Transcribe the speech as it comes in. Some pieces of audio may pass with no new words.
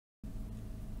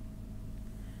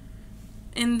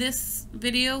In this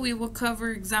video, we will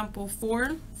cover example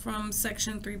 4 from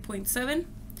section 3.7.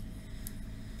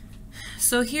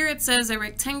 So here it says a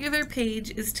rectangular page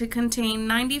is to contain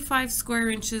 95 square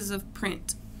inches of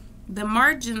print. The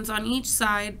margins on each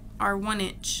side are 1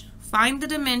 inch. Find the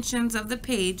dimensions of the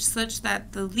page such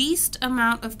that the least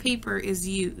amount of paper is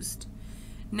used.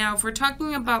 Now, if we're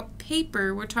talking about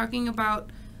paper, we're talking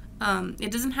about,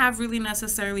 it doesn't have really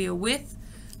necessarily a width.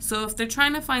 So if they're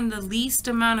trying to find the least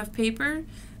amount of paper,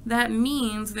 that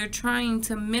means they're trying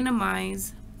to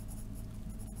minimize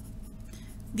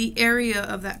the area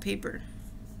of that paper.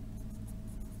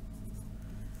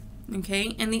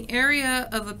 Okay, and the area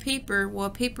of a paper, well, a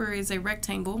paper is a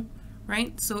rectangle,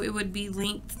 right? So it would be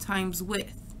length times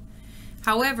width.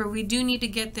 However, we do need to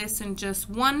get this in just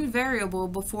one variable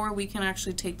before we can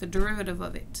actually take the derivative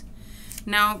of it.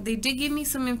 Now, they did give me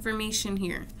some information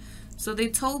here. So they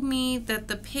told me that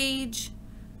the page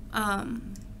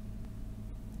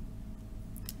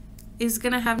is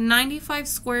going to have 95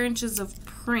 square inches of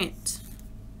print.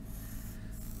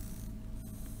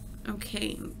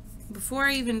 Okay, before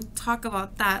I even talk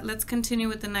about that, let's continue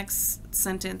with the next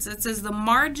sentence. It says the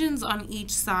margins on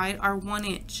each side are 1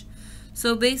 inch.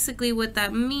 So basically what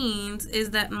that means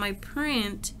is that my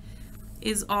print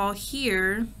is all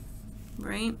here,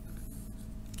 right?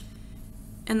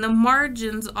 And the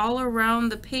margins all around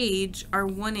the page are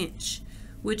 1 inch,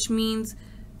 which means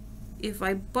if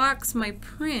I box my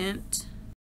print,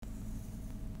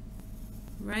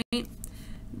 right,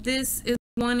 this is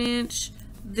 1 inch,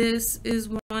 this is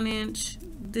 1 inch,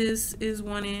 this is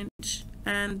 1 inch,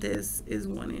 and this is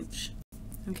 1 inch.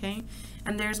 Okay,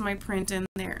 and there's my print in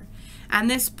there. And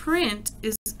this print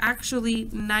is actually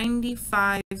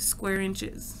 95 square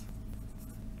inches,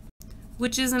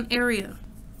 which is an area,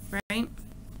 right?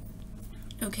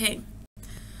 Okay,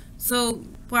 so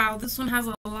wow, this one has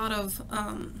a lot of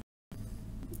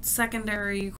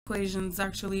secondary equations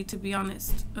actually, to be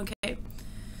honest. Okay,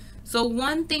 so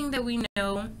one thing that we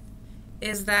know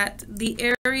is that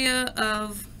the area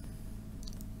of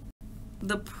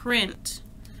the print,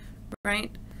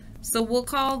 right? So we'll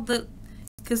call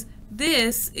because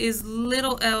this is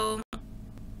little l,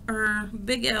 or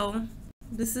big L,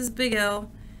 this is big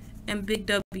L, and big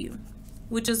W,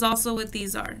 which is also what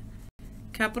these are,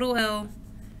 capital L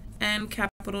and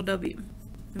capital W,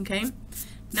 okay?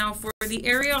 Now for the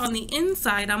area on the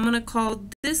inside, I'm going to call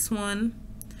this one,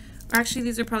 or actually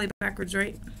these are probably backwards,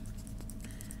 right?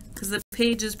 Because the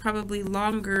page is probably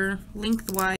longer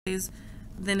lengthwise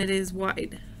than it is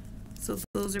wide. So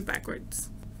those are backwards.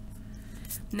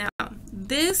 Now,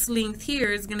 this length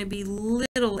here is going to be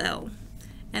little l,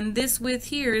 and this width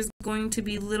here is going to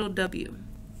be little w.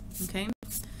 Okay?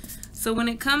 So when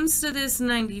it comes to this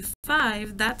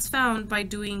 95, that's found by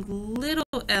doing little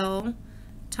l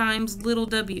times little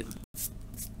w.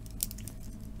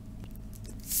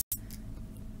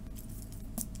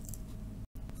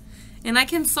 And I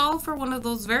can solve for one of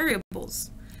those variables.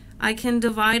 I can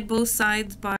divide both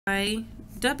sides by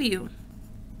w.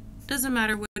 Doesn't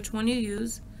matter which one you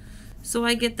use. So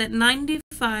I get that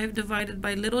 95 divided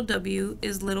by little w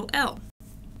is little l.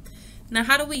 Now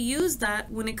how do we use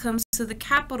that when it comes to the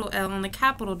capital L and the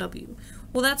capital W?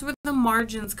 Well, that's where the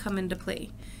margins come into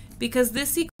play. Because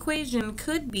this equation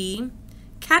could be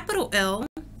capital L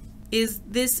is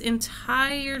this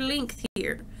entire length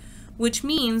here, which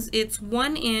means it's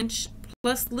 1 inch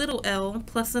plus little l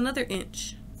plus another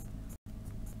inch.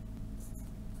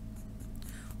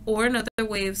 Or another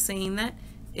way of saying that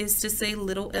is to say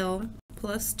little l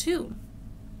plus 2.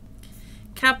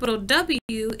 Capital W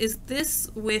is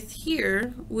this width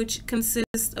here, which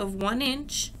consists of 1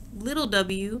 inch, little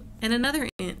w, and another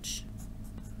inch,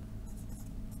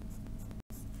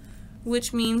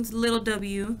 which means little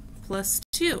w plus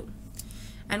 2.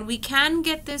 And we can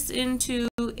get this into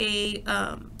a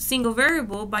single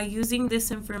variable by using this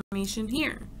information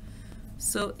here.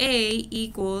 So A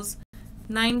equals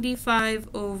 95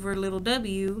 over little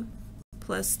w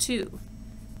plus 2.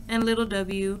 And little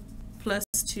w plus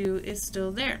 2 is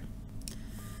still there.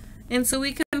 And so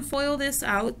we can FOIL this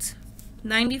out.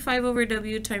 95 over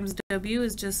w times w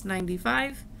is just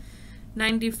 95.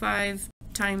 95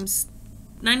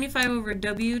 over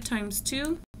w times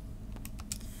 2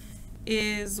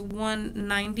 is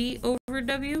 190 over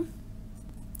w.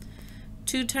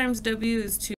 2 times w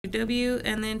is 2w,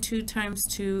 and then 2 times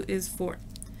 2 is 4.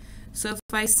 So if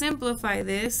I simplify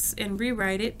this and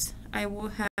rewrite it, I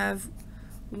will have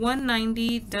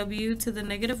 190 w to the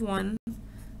negative 1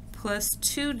 plus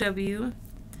 2w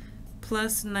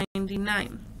plus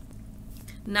 99.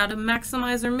 Now to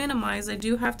maximize or minimize, I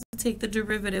do have to take the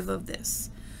derivative of this.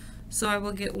 So I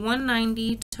will get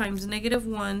 190 times negative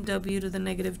 1 w to the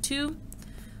negative 2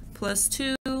 plus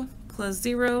 2 plus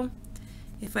 0.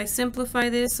 If I simplify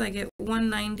this, I get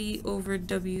 190 over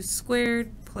w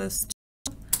squared plus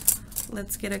 2.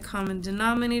 Let's get a common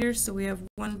denominator, so we have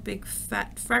one big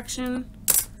fat fraction.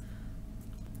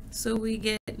 So we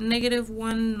get negative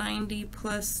 190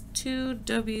 plus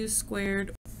 2w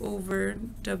squared over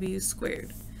w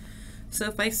squared. So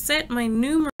if I set my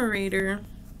numerator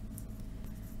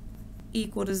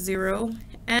equal to 0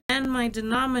 and my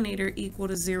denominator equal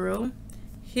to 0,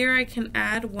 here I can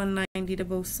add 190 to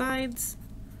both sides.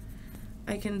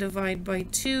 I can divide by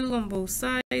 2 on both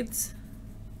sides.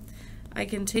 I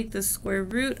can take the square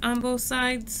root on both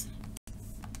sides.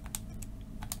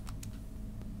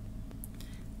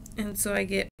 And so I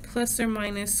get plus or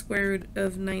minus square root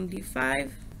of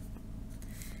 95.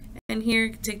 And here I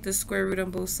can take the square root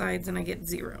on both sides and I get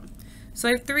 0. So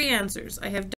I have three answers. I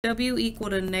have w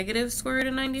equal to negative square root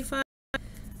of 95,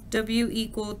 w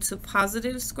equal to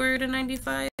positive square root of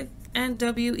 95, and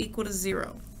w equal to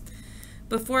 0.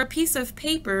 But for a piece of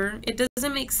paper, it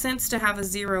doesn't make sense to have a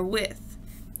 0 width.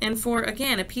 And for,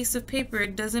 again, a piece of paper,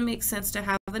 it doesn't make sense to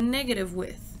have a negative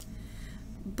width.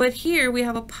 But here we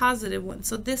have a positive one,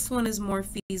 so this one is more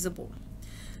feasible.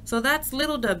 So that's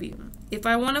little w. If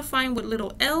I want to find what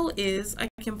little l is, I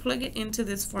can plug it into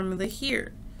this formula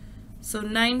here. So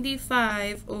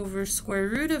 95 over square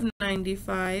root of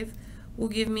 95 will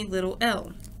give me little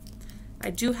l.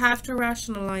 I do have to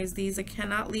rationalize these. I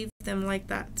cannot leave them like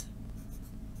that.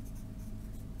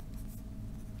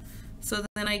 So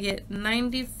then I get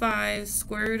 95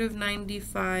 square root of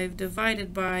 95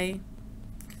 divided by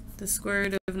the square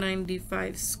root of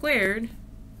 95 squared,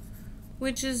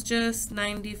 which is just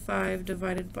 95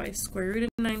 divided by square root of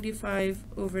 95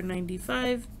 over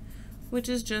 95, which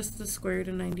is just the square root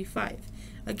of 95.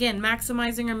 Again,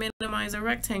 maximizing or minimize a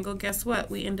rectangle, guess what?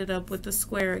 We ended up with the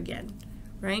square again,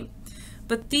 right?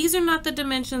 But these are not the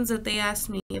dimensions that they asked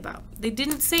me about. They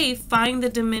didn't say find the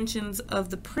dimensions of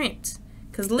the print,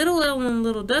 because little l and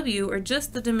little w are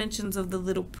just the dimensions of the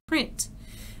little print.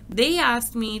 They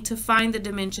asked me to find the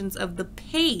dimensions of the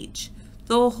page,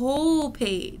 the whole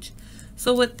page.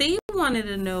 So what they wanted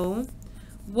to know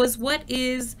was what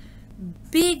is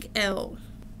big L.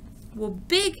 Well,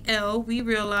 big L, we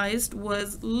realized,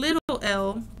 was little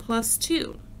l plus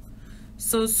 2.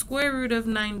 So square root of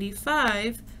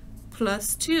 95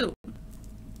 plus 2.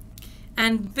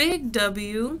 And big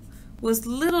W was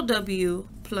little w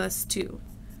plus 2,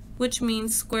 which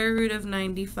means square root of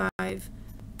 95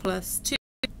 plus 2.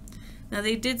 Now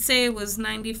they did say it was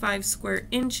 95 square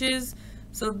inches,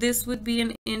 so this would be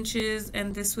in inches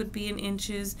and this would be in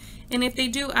inches. And if they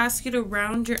do ask you to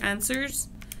round your answers,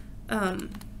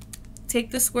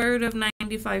 take the square root of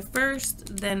 95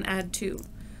 first, then add 2.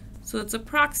 So it's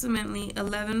approximately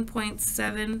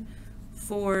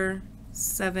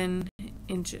 11.747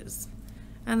 inches.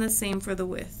 And the same for the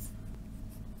width.